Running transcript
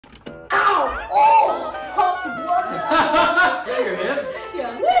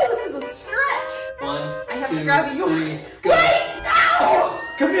to grab yours. 3, go. Wait, no!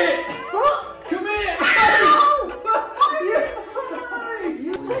 Commit! Commit!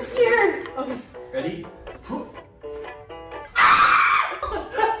 I'm scared. Okay. Ready? I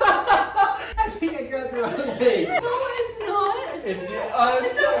think I grabbed the wrong leg. No, it's not.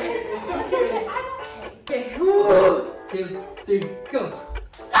 It's okay. It's okay. I'm okay. Okay. 2, 3, go.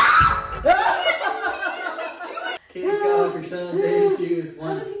 Can't go for some big shoes. How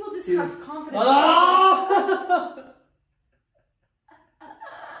 1, do people just 2. have confidence? Oh!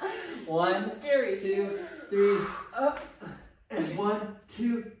 1, That's scary. 2, 3, up. And 1,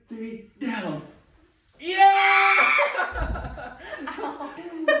 2, 3, down. Yeah!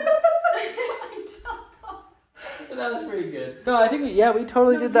 That was pretty good. No, I think, yeah, we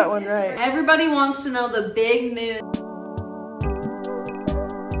totally did that one right. Everybody wants to know the big news.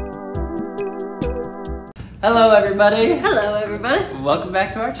 Hello, everybody. Hello, everybody. Welcome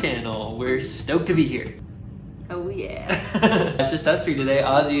back to our channel. We're stoked to be here. Oh, yeah. It's just us three today.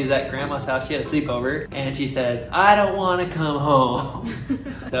 Ozzy is at grandma's house. She had a sleepover, and she says, I don't want to come home.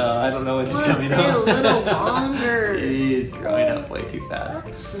 So I don't know when she's coming Stay home. a little longer. She's growing up way too fast.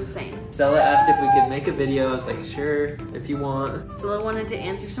 It's insane. Stella asked if we could make a video. I was like, sure, if you want. Stella wanted to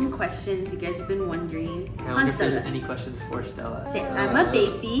answer some questions you guys have been wondering. I wonder if there's any questions for Stella. Say, I'm a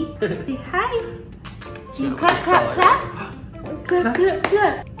baby. Say hi. Show Clap, clap, colors. clap. Clap, clap,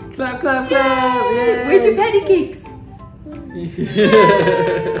 clap. Clap, clap, clap. Yay. Where's your patty cakes? Good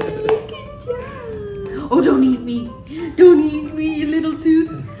job. Oh, don't eat me. Don't eat me, you little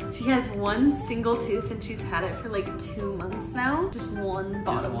tooth. She has one single tooth and she's had it for like 2 months now. Just one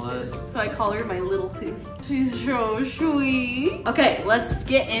bottom tooth. So I call her my little tooth. She's so sweet. Okay, let's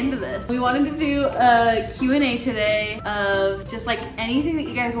get into this. We wanted to do a Q&A today of just like anything that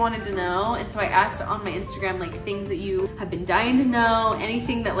you guys wanted to know. And so I asked on my Instagram like things that you have been dying to know,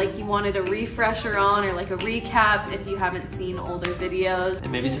 anything that like you wanted a refresher on or like a recap if you haven't seen older videos.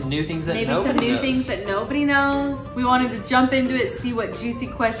 And maybe some new things that Maybe nobody some new knows. things that nobody knows. We wanted to jump into it, see what juicy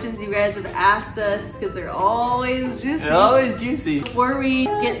questions you guys have asked us because they're always juicy. They're always juicy. Before we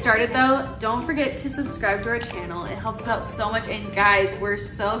get started though, don't forget to subscribe to our channel. It helps us out so much. And guys, we're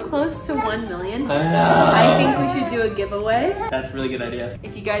so close to 1 million. I think we should do a giveaway. That's a really good idea.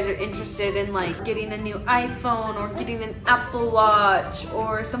 If you guys are interested in like getting a new iPhone or getting an Apple Watch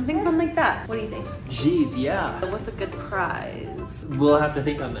or something fun like that. What do you think? Jeez, yeah. What's a good prize? We'll have to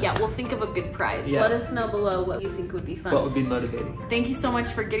think on that. Yeah, we'll think of a good prize. Yeah. Let us know below what you think would be fun. What would be motivating? Thank you so much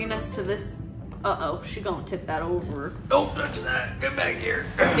for getting us to this. Uh-oh, she gonna tip that over. Don't touch that. Get back here.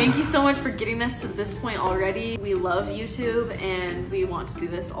 Thank you so much for getting us to this point already. We love YouTube and we want to do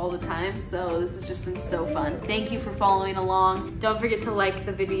this all the time. So this has just been so fun. Thank you for following along. Don't forget to like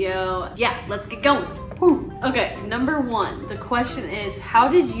the video. Yeah, let's get going. Woo. Okay, number 1, the question is, how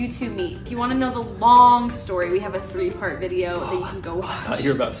did you two meet? If you want to know the long story, we have a 3-part video that you can go watch. I thought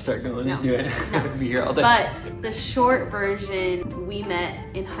you were about to start going into it. No. We'd be here all day. But the short version, we met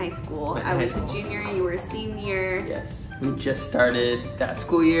in high school. Met in I high was school. a junior, you were a senior. Yes, we just started that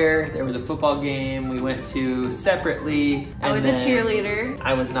school year. There was a football game we went to separately. I was a cheerleader.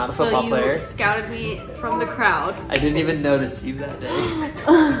 I was not a football so player. you scouted me from the crowd. I didn't even notice you that day.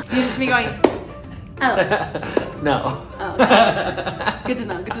 It's me going, oh. No. Oh, okay. Good to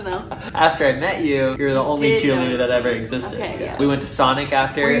know, good to know. After I met you, you were the only did cheerleader notice that ever me. existed. Okay, yeah. We went to Sonic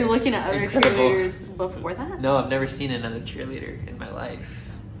after. Were you looking at other Incredible. cheerleaders before that? No, I've never seen another cheerleader in my life.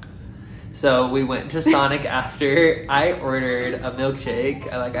 So we went to Sonic after. I ordered a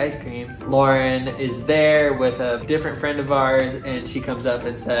milkshake. I like ice cream. Lauren is there with a different friend of ours, and she comes up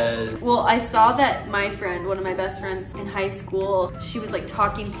and says, Well, I saw that my friend, one of my best friends in high school, she was like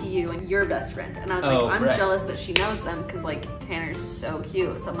talking to you and your best friend. And I was Oh, like, I'm right. jealous that she knows them because like Tanner's so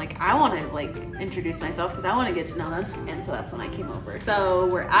cute. So I'm like, I want to like introduce myself because I want to get to know them. And so that's when I came over. So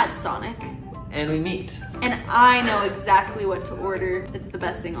we're at Sonic. and we meet. And I know exactly what to order. It's the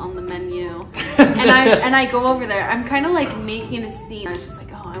best thing on the menu. and I go over there. I'm kind of like making a scene. I was just like,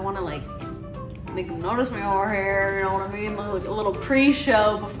 oh, I want to like make them notice me over here, you know what I mean? Like a little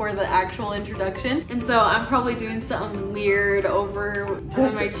pre-show before the actual introduction. And so I'm probably doing something weird over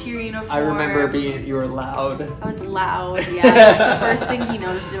my cheer uniform. I remember you were loud. I was loud, yeah. That's the first thing he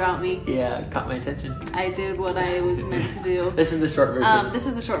noticed about me. Yeah, it caught my attention. I did what I was meant to do. This is the short version. This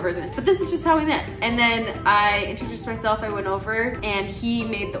is the short version. But this is just how we met. And then I introduced myself, I went over, and he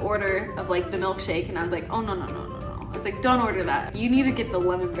made the order of like the milkshake, and I was like, oh, no. It's like, don't order that. You need to get the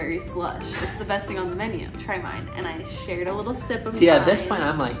lemon berry slush. It's the best thing on the menu. Try mine. And I shared a little sip of See, mine. at this point,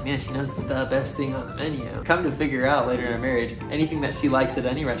 I'm like, man, she knows the best thing on the menu. Come to figure out later in our marriage, anything that she likes at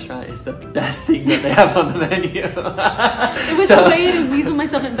any restaurant is the best thing that they have on the menu. It was a way to weasel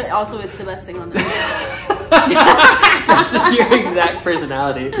myself in, but also it's the best thing on the menu. That's just your exact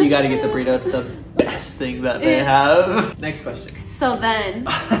personality. You gotta get the burrito. It's the best thing that they have. Next question. So then,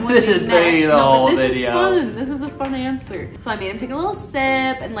 this is the whole video. This is a fun answer. So I made him take a little sip,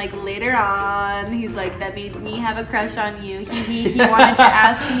 and like later on, he's like, that made me have a crush on you. He wanted to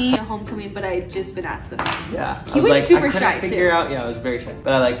ask me a homecoming, but I had just been asked them. Yeah. He was like, super I shy couldn't figure out, yeah, I was very shy.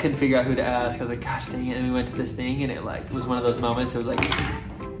 But I like couldn't figure out who to ask. I was like, gosh dang it. And we went to this thing, and it like was one of those moments. It was like,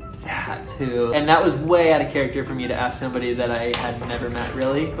 that's who. And that was way out of character for me to ask somebody that I had never met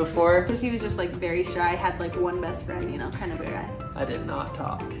really before. Because he was just like very shy, had like one best friend, you know, kind of a guy. I did not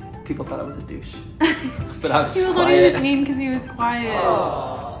talk. People thought I was a douche. But I was People quiet. thought he was mean because he was quiet.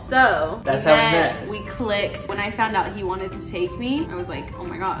 Oh. So, that's how we met. We clicked. When I found out he wanted to take me, I was like, oh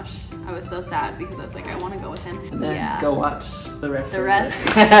my gosh. I was so sad because I was like, I want to go with him. And then go watch the rest.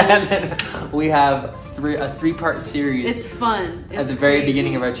 And then we have a three-part series. It's fun. It's at the very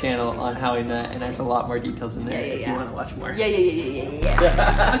beginning of our channel on how we met, and there's a lot more details in there if you want to watch more. Yeah.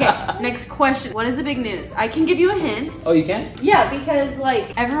 Okay, next question. What is the big news? I can give you a hint. Oh, you can? Yeah, because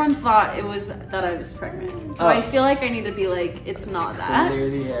like everyone thought it was that I was pregnant. So I feel like I need to be like, it's not that.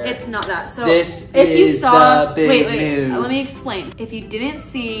 It's not that. So this if you saw, the big news. Let me explain. If you didn't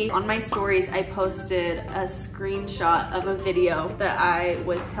see on my stories, I posted a screenshot of a video that I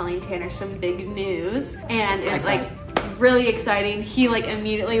was telling Tanner some big news, and it's like really exciting. He like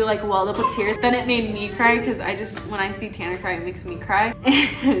immediately like welled up with tears. Then it made me cry because I just, when I see Tanner cry, it makes me cry.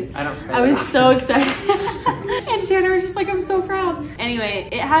 I don't cry. I was so excited. And Tanner was just like, I'm so proud. Anyway,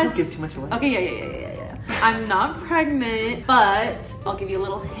 it has. Don't give too much away. Okay, yeah. I'm not pregnant, but I'll give you a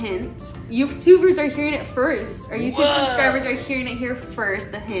little hint. YouTubers are hearing it first. Our YouTube subscribers are hearing it here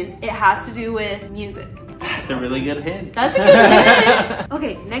first, the hint. It has to do with music. That's a really good hint. That's a good hint.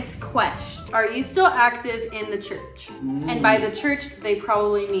 Okay, next question. Are you still active in the church? And by the church, they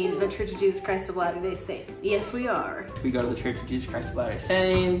probably mean the Church of Jesus Christ of Latter-day Saints. Yes, we are. We go to the Church of Jesus Christ of Latter-day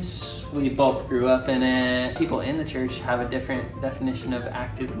Saints. We both grew up in it. People in the church have a different definition of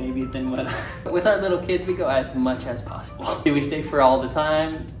active maybe than what. With our little kids, we go as much as possible. Do we stay for all the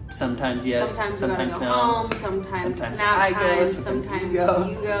time? Sometimes yes, sometimes go no. Home, sometimes it's nap time, sometimes you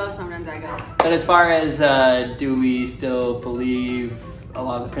go, sometimes I go. But as far as do we still believe a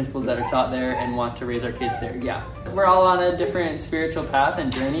lot of the principles that are taught there and want to raise our kids there? Yeah. We're all on a different spiritual path and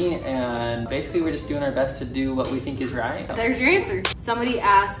journey, and basically we're just doing our best to do what we think is right. There's your answer. Somebody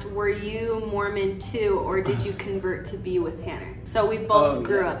asked, were you Mormon too, or did you convert to be with Tanner? So we both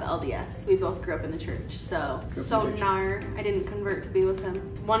grew up LDS. We both grew up in the church. So no, I didn't convert to be with him.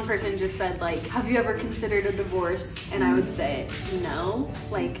 One person just said like, have you ever considered a divorce? And I would say no.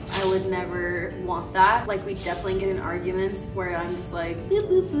 Like, I would never want that. Like, we definitely get in arguments where I'm just like, boop,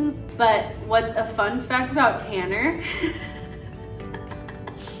 boop, boop. But what's a fun fact about Tanner?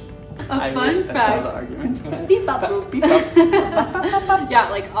 A fun fact. That's how the arguments went. Beep, bop, boop. Beep, bop. Yeah,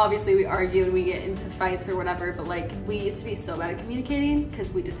 like obviously we argue and we get into fights or whatever, but like we used to be so bad at communicating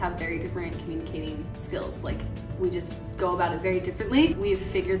because we just have very different communicating skills. Like we just go about it very differently. We've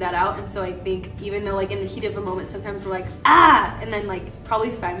figured that out, and so I think even though like in the heat of a moment sometimes we're like ah, and then like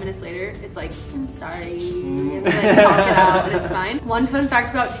probably 5 minutes later it's like I'm sorry, and we like talk it out and it's fine. One fun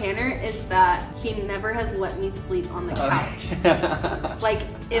fact about Tanner is that he never has let me sleep on the couch. Like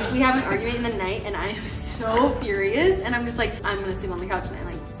if we have an argument in the night and I am so furious and I'm just like I'm gonna sleep on the couch and I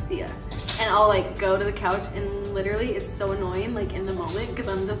like see ya, and I'll like go to the couch and literally it's so annoying like in the moment because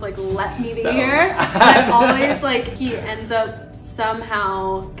I'm just like let me be here. I'm always like he ends up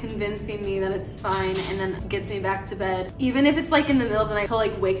somehow convincing me that it's fine and then gets me back to bed. Even if it's like in the middle of the night, he'll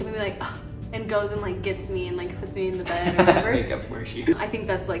like wake up and be like oh, and goes and like gets me and like puts me in the bed or whatever. Wake up for you. I think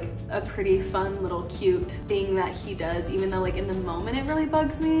that's like a pretty fun little cute thing that he does, even though like in the moment it really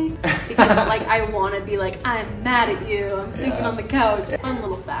bugs me because like I want to be like I'm mad at you, I'm sleeping on the couch. Fun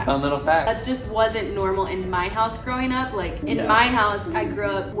little fact. Fun little fact. That just wasn't normal in my house growing up. Like in my house I grew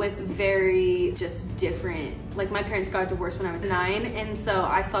up with very just different, like my parents got divorced when I was 9, and so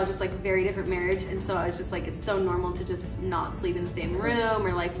I saw just like very different marriage, and so I was just like it's so normal to just not sleep in the same room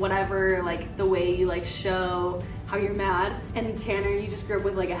or like whatever, like the way you like show how you're mad. And Tanner, you just grew up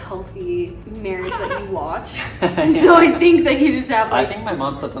with like a healthy marriage that you watched. And so I think that you just have like... I think my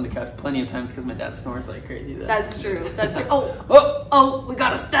mom slept on the couch plenty of times because my dad snores like crazy. That's true. That's true. Oh, we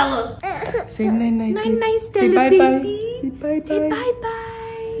got a Stella. Say night-night. Night-night, Stella, baby. Say bye-bye. Say bye-bye.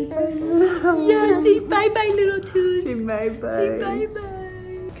 Yeah, say bye-bye, little tooth. Say bye-bye. Say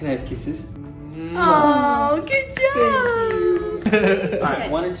bye-bye. Can I have kisses? Oh, good job. All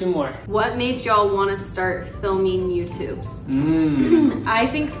right, 1 or 2 more. What made y'all want to start filming YouTubes? I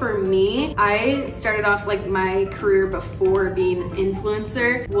think for me, I started off like my career before being an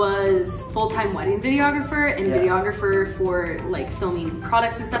influencer was full-time wedding videographer and videographer for like filming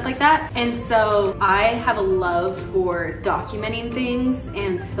products and stuff like that. And so I have a love for documenting things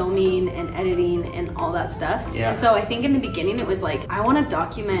and filming and editing and all that stuff. And so I think in the beginning it was like, I want to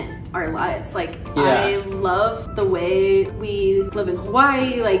document our lives. Like I love the way we live in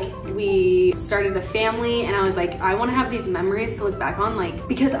Hawaii. Like we started a family and I was like, I want to have these memories to look back on, like,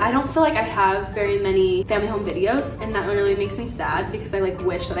 because I don't feel like I have very many family home videos, and that really makes me sad because I like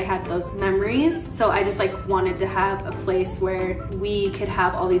wish that I had those memories. So I just like wanted to have a place where we could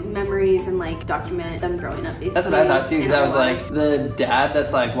have all these memories and like document them growing up, basically. That's what I thought too, because I was like the dad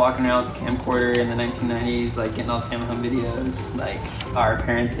that's like walking around with the camcorder in the 1990s, like getting all the family home videos, like our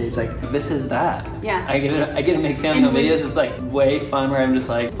parents' age, like this is that. Yeah. I get to make family home videos. It's like way fun where I'm just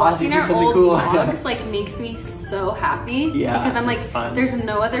like, watching our something old cool. vlogs like makes me so happy. Yeah. Because I'm like, fun. There's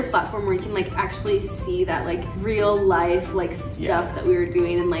no other platform where you can like actually see that like real life like stuff that we were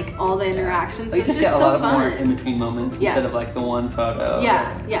doing and like all the interactions. Like, it's just just get a so lot of fun. more in between moments instead of like the one photo.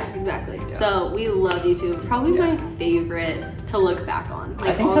 Yeah, exactly. So we love YouTube. It's probably my favorite to look back on.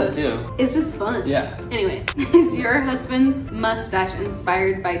 Like, I think so too. It's just fun. Yeah. Anyway, is your husband's mustache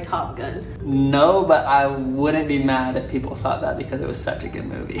inspired by Top Gun? No, but I wouldn't be mad if people thought that because it was such a good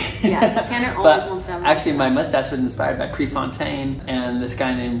movie. Yeah, Tanner always wants to have a actually, my mustache was inspired by Prefontaine and this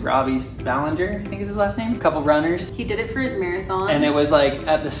guy named Robbie Ballinger, I think is his last name. A couple of runners. He did it for his marathon. And it was like,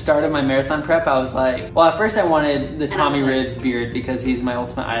 at the start of my marathon prep, I was like, well, at first I wanted the Tommy Ribs beard because he's my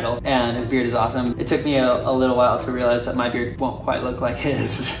ultimate idol and his beard is awesome. It took me a little while to realize that my beard won't quite look like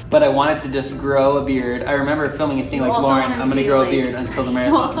his. But I wanted to just grow a beard. I remember filming a thing like, Lauren, I'm gonna grow a beard until the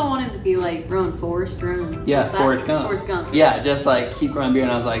marathon. You also wanted to be like Forrest Gump. Yeah, Forrest Gump. Forrest Gump. Yeah, just like keep growing beard,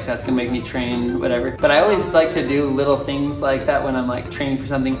 and I was like, that's gonna make me train, whatever. But I always like to do little things like that when I'm like training for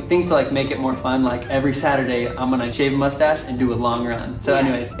something, things to like make it more fun. Like every Saturday, I'm gonna shave a mustache and do a long run. So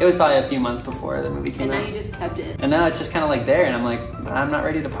anyways, it was probably a few months before the movie came out. And now you just kept it. And now it's just kind of like there, and I'm like, I'm not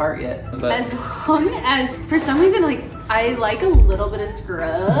ready to part yet. But as long as, for some reason, like I like a little bit of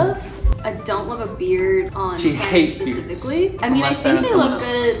scruff. I don't love a beard on Tanner specifically. Beards. I mean, I think they look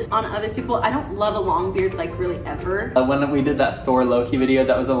good on other people. I don't love a long beard, like really ever. When we did that Thor Loki video,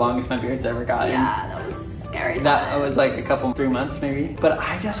 that was the longest my beard's ever gotten. Yeah, that was scary. That was like a couple, 3 months maybe. But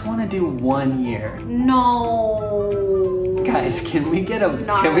I just want to do 1 year. No. Guys, can we get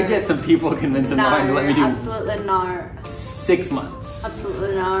some people convincing Lauren to let me do absolutely not. 6 months?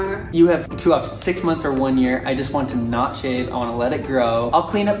 Absolutely not. You have 2 options, 6 months or 1 year. I just want to not shave. I want to let it grow. I'll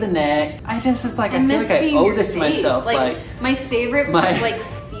clean up the neck. It's like, I feel like I owe this to myself. Like my favorite like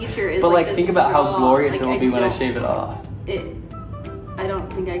feature is but like this think about jaw. how glorious like, it will be when I shave it off. I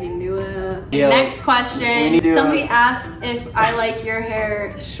don't think I can do it. Yo, next question. Somebody asked if I like your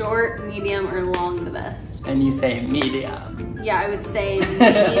hair short, medium, or long the best. And you say medium. Yeah, I would say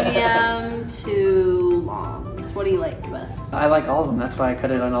medium to long. So what do you like the best? I like all of them. That's why I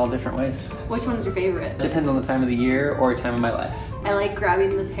cut it on all different ways. Which one's your favorite? It depends on the time of the year or time of my life. I like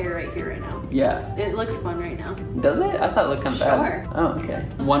grabbing this hair right here right now. Yeah. It looks fun right now. Does it? I thought it looked kind of bad. Sure. Oh, okay.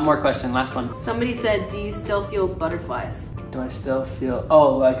 One more question, last one. Somebody said, do you still feel butterflies? Do I still feel,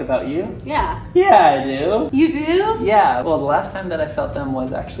 oh, like about you? Yeah. Yeah, I do. You do? Yeah. Well, the last time that I felt them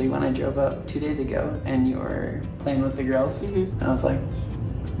was actually when I drove up 2 days ago and you were playing with the girls. And I was like,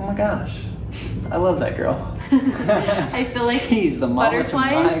 oh my gosh, I love that girl. I feel like she's the mom of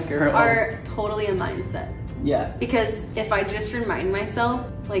my girls. Are totally a mindset. Yeah. Because if I just remind myself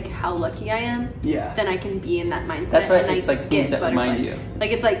like how lucky I am, then I can be in that mindset. That's right. And it's like things that remind you.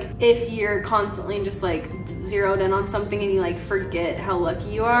 Like it's like if you're constantly just like zeroed in on something and you like forget how lucky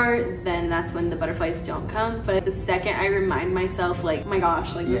you are, then that's when the butterflies don't come. But the second I remind myself like, oh my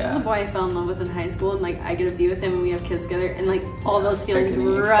gosh, like this is the boy I fell in love with in high school, and like I get to be with him and we have kids together, and like all those feelings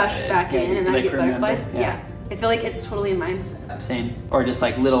rush back in, and I get butterflies. Yeah. I feel like it's totally a mindset. Same. Or just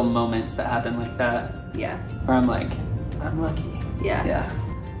like little moments that happen like that. Yeah. Where I'm like, I'm lucky. Yeah. Yeah.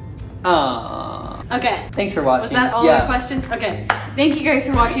 Aww. Okay. Thanks for watching. Was that all your questions? Okay. Thank you guys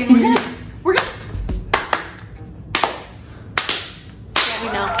for watching. We're gonna yeah, we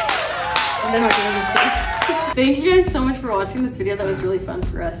know. And then we're doing this. Thank you guys so much for watching this video. That was really fun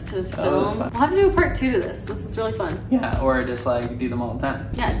for us to film. We'll have to do a part 2 to this. This is really fun. Yeah, or just like do them all the time.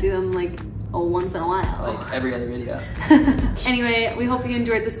 Yeah, do them like once in a while. Like every other video. Anyway, we hope you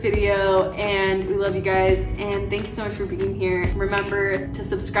enjoyed this video and we love you guys, and thank you so much for being here. Remember to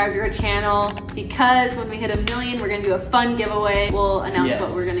subscribe to our channel because when we hit 1 million, we're gonna do a fun giveaway. We'll announce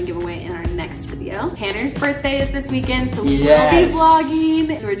what we're gonna give away in our next next video. Tanner's birthday is this weekend, so we will Yes. be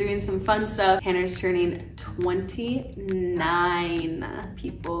vlogging. We're doing some fun stuff. Tanner's turning 29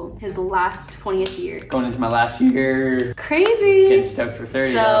 people. His last 20th year. Going into my last year. Crazy. Getting stoked for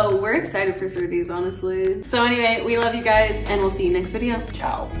 30. So we're excited for 30s, honestly. So anyway, we love you guys, and we'll see you next video.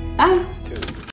 Ciao. Bye.